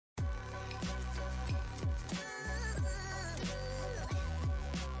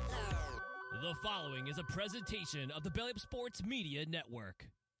following is a presentation of the Belly Up Sports Media Network.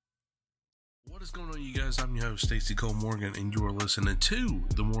 What is going on, you guys? I'm your host, Stacey Cole Morgan, and you are listening to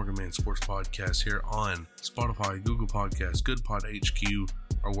the Morgan Man Sports Podcast here on Spotify, Google Podcasts, Good Pod HQ,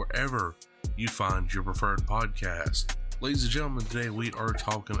 or wherever you find your preferred podcast. Ladies and gentlemen, today we are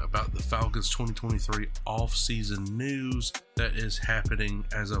talking about the Falcons 2023 off-season news that is happening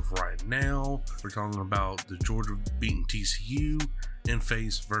as of right now. We're talking about the Georgia beating TCU in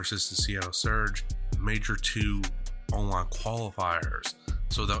FaZe versus the Seattle Surge, Major 2 online qualifiers.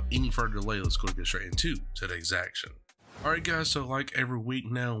 So without any further delay, let's go get straight into today's action. Alright guys, so like every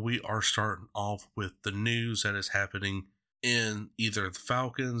week now, we are starting off with the news that is happening in either the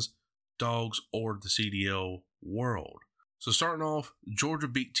Falcons, Dogs, or the CDL world. So starting off, Georgia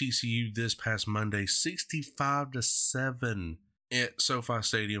beat TCU this past Monday 65-7 at SoFi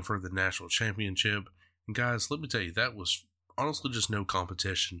Stadium for the national championship. And guys, let me tell you, that was honestly just no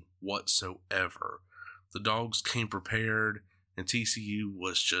competition whatsoever. The Dogs came prepared, and TCU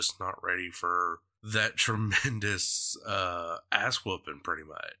was just not ready for that tremendous ass whooping, pretty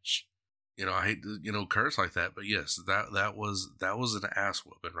much. You know, I hate to curse like that, but yes, that was an ass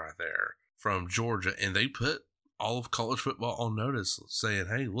whooping right there from Georgia, and they put all of college football on notice, saying,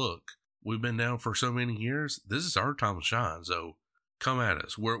 "Hey, look, we've been down for so many years. This is our time to shine. So come at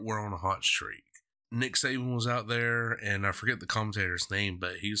us. We're on a hot streak." Nick Saban was out there, and I forget the commentator's name,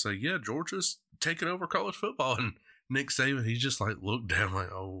 but he's like, "Yeah, Georgia's taking over college football." And Nick Saban, he just like looked down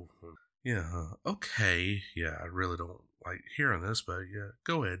like, "Oh, yeah, okay, yeah, I really don't like hearing this, but yeah,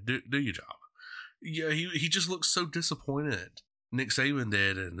 go ahead, do your job." Yeah, he just looked so disappointed. Nick Saban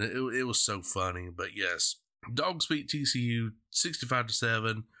did, and it was so funny. But yes, Dogs beat TCU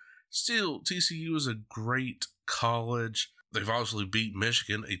 65-7. Still, TCU is a great college. They've obviously beat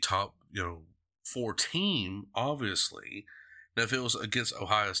Michigan, a top 4 team, obviously. Now, if it was against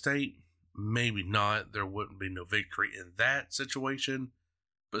Ohio State, maybe not. There wouldn't be no victory in that situation.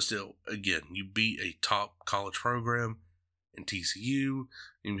 But still, again, you beat a top college program in TCU,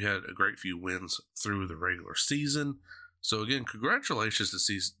 and you had a great few wins through the regular season. So again, congratulations to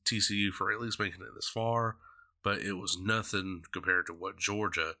TCU for at least making it this far. But it was nothing compared to what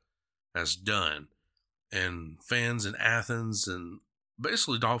Georgia has done. And fans in Athens and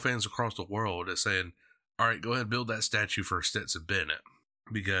basically Dog fans across the world are saying, all right, go ahead and build that statue for Stetson Bennett.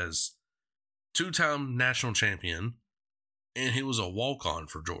 Because 2-time national champion, and he was a walk-on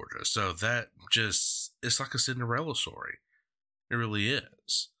for Georgia. So that just, it's like a Cinderella story. It really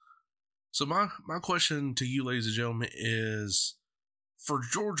is. So my question to you, ladies and gentlemen, is for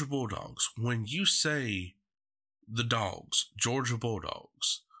Georgia Bulldogs, when you say the Dogs, Georgia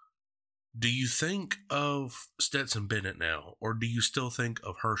Bulldogs, do you think of Stetson Bennett now, or do you still think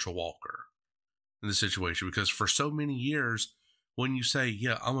of Herschel Walker in this situation? Because for so many years, when you say,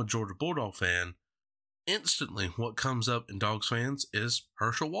 yeah, I'm a Georgia Bulldog fan, instantly what comes up in Dogs fans is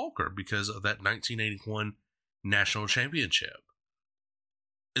Herschel Walker because of that 1981 national championship.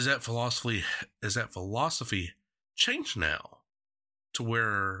 Is that philosophy changed now to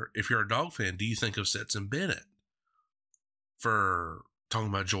where if you're a Dog fan, do you think of Stetson Bennett for talking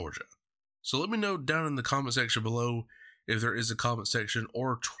about Georgia? So let me know down in the comment section below if there is a comment section,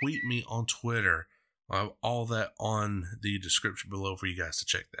 or tweet me on Twitter. I have all that on the description below for you guys to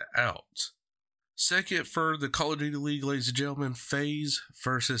check that out. Second, for the Call of Duty League, ladies and gentlemen, FaZe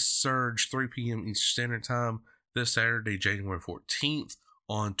versus Surge, 3 p.m. Eastern Standard Time this Saturday, January 14th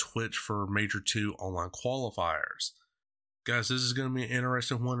on Twitch for Major 2 online qualifiers. Guys, this is going to be an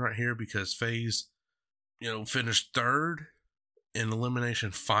interesting one right here because FaZe, finished third in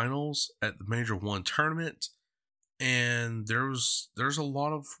elimination finals at the Major 1 tournament, and there's a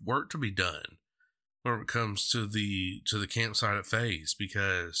lot of work to be done when it comes to the campsite at FaZe,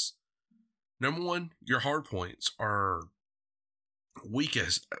 because number one, your hard points are weak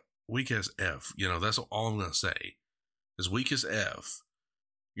as F. That's all I'm gonna say. Is weak as F.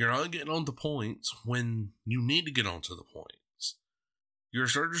 You're not getting on the points when you need to get onto the points. Your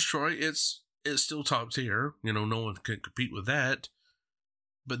Search Destroy, it's still top tier. No one can compete with that.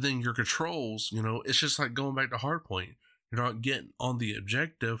 But then your controls, it's just like going back to hardpoint. You're not getting on the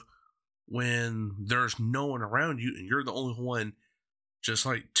objective when there's no one around you and you're the only one just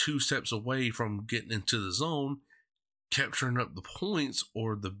like 2 steps away from getting into the zone, capturing up the points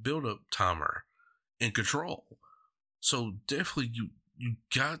or the build-up timer in control. So definitely you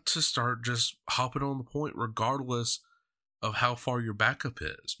got to start just hopping on the point regardless of how far your backup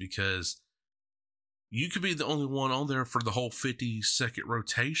is, because you could be the only one on there for the whole 50-second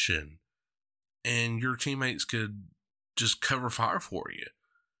rotation, and your teammates could just cover fire for you.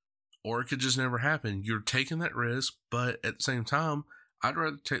 Or it could just never happen. You're taking that risk, but at the same time, I'd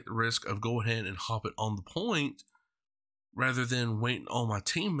rather take the risk of going ahead and hopping on the point rather than waiting on my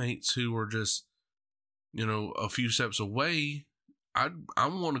teammates who are just, a few steps away. I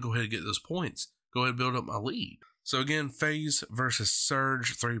want to go ahead and get those points. Go ahead and build up my lead. So again, FaZe versus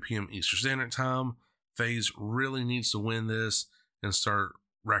Surge, 3 p.m. Eastern Standard Time. FaZe really needs to win this and start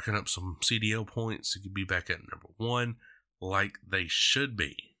racking up some CDL points to be back at number 1 like they should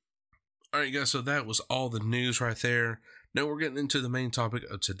be. Alright guys, so that was all the news right there. Now we're getting into the main topic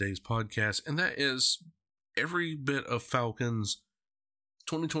of today's podcast, and that is every bit of Falcons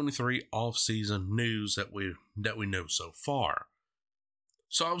 2023 off-season news that we know so far.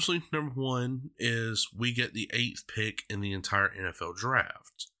 So obviously, number 1 is we get the 8th pick in the entire NFL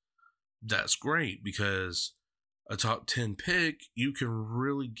draft. That's great because a top 10 pick, you can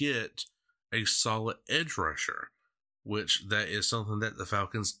really get a solid edge rusher, which that is something that the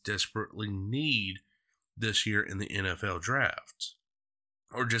Falcons desperately need this year in the NFL draft,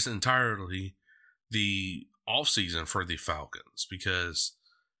 or just entirely the offseason for the Falcons, because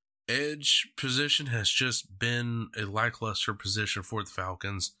edge position has just been a lackluster position for the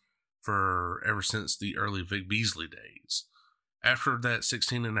Falcons for ever since the early Vic Beasley days. After that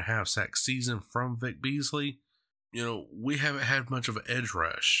 16.5 sack season from Vic Beasley, we haven't had much of an edge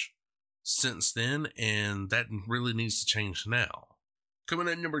rush since then, and that really needs to change now. Coming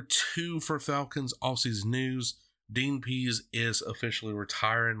at number 2 for Falcons offseason news, Dean Pease is officially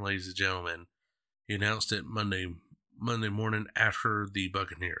retiring, ladies and gentlemen. He announced it Monday morning after the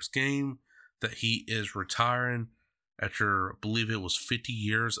Buccaneers game that he is retiring after, I believe it was 50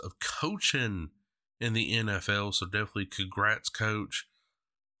 years of coaching in the NFL. So definitely congrats, coach,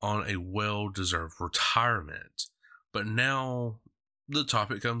 on a well-deserved retirement. But now the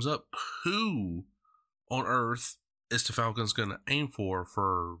topic comes up. Who on earth is the Falcons going to aim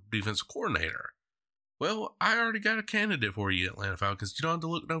for defensive coordinator? Well, I already got a candidate for you, Atlanta Falcons. You don't have to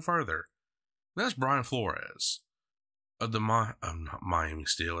look no further. That's Brian Flores of the Miami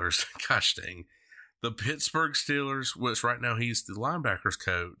Steelers. Gosh dang. The Pittsburgh Steelers, which right now he's the linebackers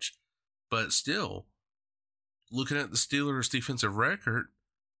coach. But still, looking at the Steelers' defensive record,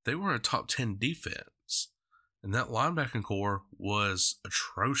 they were a top 10 defense. And that linebacking core was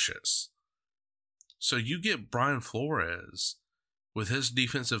atrocious. So you get Brian Flores with his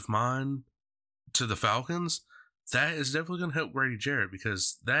defensive mind to the Falcons, that is definitely going to help Grady Jarrett,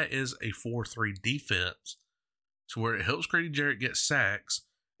 because that is a 4-3 defense to where it helps Grady Jarrett get sacks,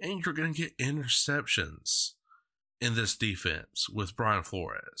 and you're going to get interceptions in this defense with Brian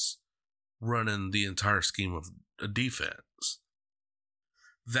Flores running the entire scheme of a defense.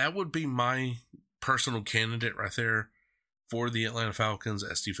 That would be my personal candidate right there for the Atlanta Falcons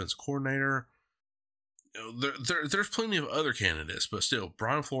as defense coordinator. There's plenty of other candidates, but still,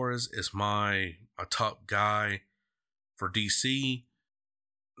 Brian Flores is my top guy for DC.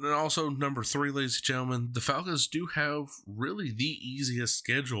 And also, number 3, ladies and gentlemen, the Falcons do have really the easiest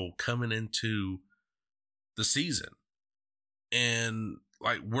schedule coming into the season. And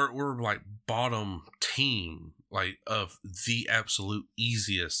we're like bottom team of the absolute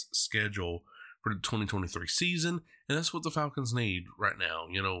easiest schedule for the 2023 season. And that's what the Falcons need right now.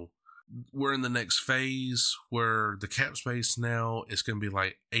 We're in the next phase where the cap space now is going to be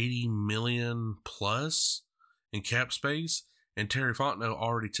like 80 million plus in cap space. And Terry Fontenot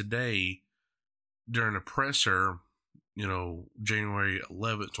already today, during a presser, January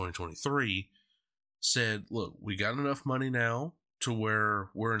 11th, 2023, said, look, we got enough money now to where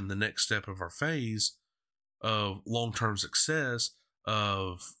we're in the next step of our phase of long-term success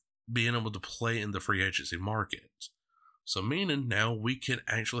of being able to play in the free agency market. So meaning now we can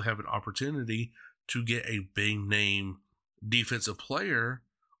actually have an opportunity to get a big name defensive player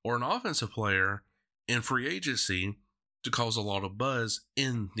or an offensive player in free agency to cause a lot of buzz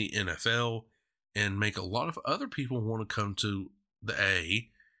in the NFL and make a lot of other people want to come to the A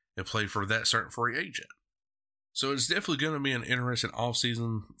and play for that certain free agent. So it's definitely going to be an interesting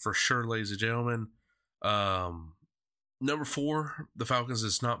offseason for sure, ladies and gentlemen. Number 4, the Falcons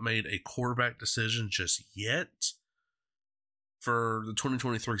has not made a quarterback decision just yet for the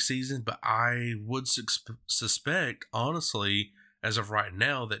 2023 season, but I would suspect, honestly, as of right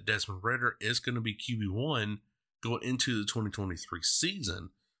now, that Desmond Ridder is going to be QB1 going into the 2023 season.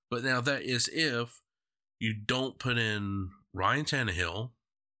 But now that is if you don't put in Ryan Tannehill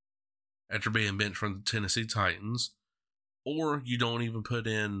after being benched from the Tennessee Titans, or you don't even put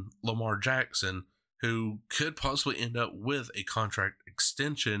in Lamar Jackson, who could possibly end up with a contract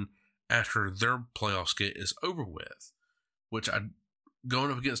extension after their playoff skit is over with.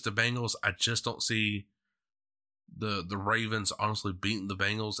 Going up against the Bengals, I just don't see the Ravens honestly beating the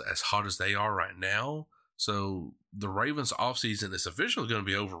Bengals as hot as they are right now. So the Ravens offseason is officially going to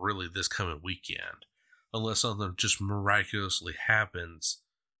be over really this coming weekend, unless something just miraculously happens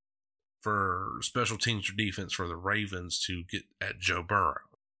for special teams or defense for the Ravens to get at Joe Burrow.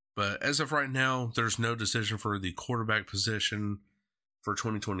 But as of right now, there's no decision for the quarterback position for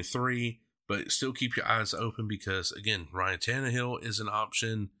 2023, but still keep your eyes open because, again, Ryan Tannehill is an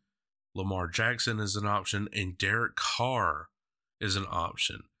option, Lamar Jackson is an option, and Derek Carr is an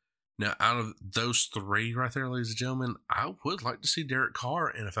option. Now, out of those three right there, ladies and gentlemen, I would like to see Derek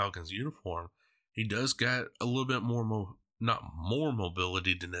Carr in a Falcons uniform. He does got a little bit more, not more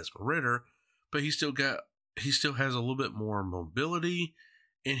mobility than Desmond Ridder, but he still has a little bit more mobility,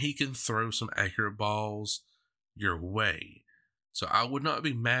 and he can throw some accurate balls your way. So I would not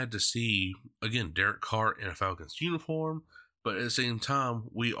be mad to see, again, Derek Carr in a Falcons uniform, but at the same time,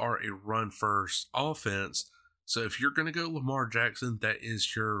 we are a run-first offense. So if you're going to go Lamar Jackson, that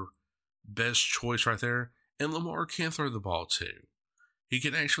is your best choice right there. And Lamar can throw the ball too. He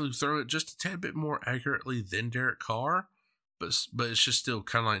can actually throw it just a tad bit more accurately than Derek Carr, but it's just still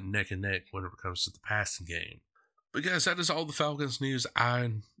kind of like neck and neck whenever it comes to the passing game. But guys, that is all the Falcons news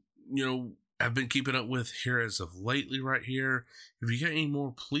I've been keeping up with here as of lately right here. If you got any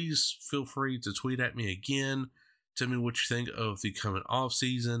more, please feel free to tweet at me again. Tell me what you think of the coming off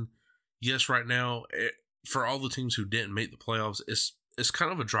season. Yes, right now, for all the teams who didn't make the playoffs, it's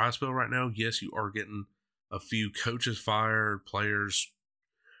kind of a dry spell right now. Yes, you are getting a few coaches fired, players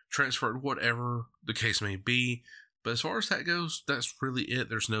transferred, whatever the case may be. But as far as that goes, that's really it.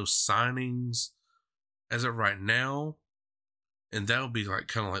 There's no signings as of right now. And that'll be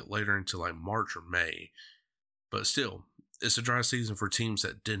kind of later into March or May. But still, it's a dry season for teams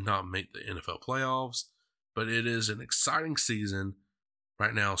that did not make the NFL playoffs. But it is an exciting season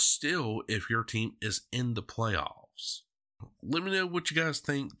right now still if your team is in the playoffs. Let me know what you guys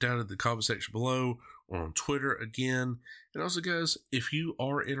think down in the comment section below or on Twitter again. And also, guys, if you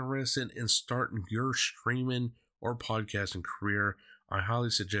are interested in starting your streaming or podcasting career, I highly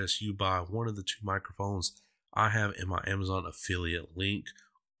suggest you buy one of the two microphones I have in my Amazon affiliate link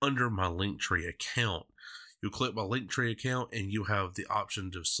under my Linktree account. You'll click my Linktree account and you have the option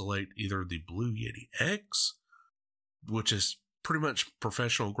to select either the Blue Yeti X, which is pretty much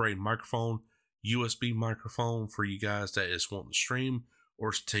professional grade microphone, USB microphone for you guys that is wanting to stream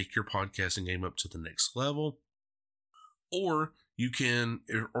or to take your podcasting game up to the next level. Or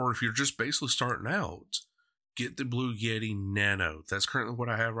if you're just basically starting out, get the Blue Yeti Nano. That's currently what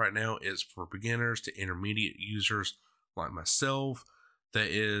I have right now. It's for beginners to intermediate users like myself that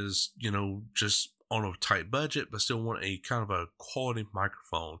is, just on a tight budget, but still want a kind of a quality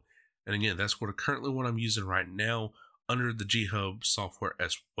microphone. And again, that's currently what I'm using right now under the G-Hub software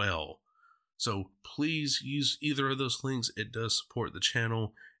as well. So please use either of those links. It does support the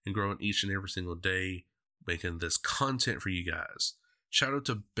channel and growing each and every single day, making this content for you guys. Shout out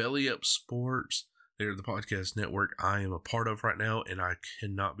to Belly Up Sports. They're the podcast network I am a part of right now, and I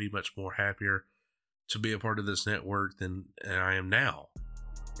cannot be much more happier to be a part of this network than I am now.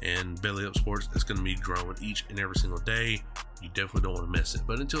 And Belly Up Sports is going to be growing each and every single day. You definitely don't want to miss it.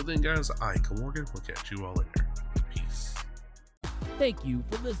 But until then, guys, I'm Morgan. We'll catch you all later. Peace. Thank you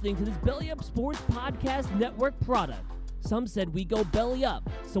for listening to this Belly Up Sports Podcast Network product. Some said we go belly up,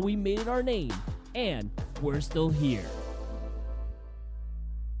 so we made it our name, and we're still here.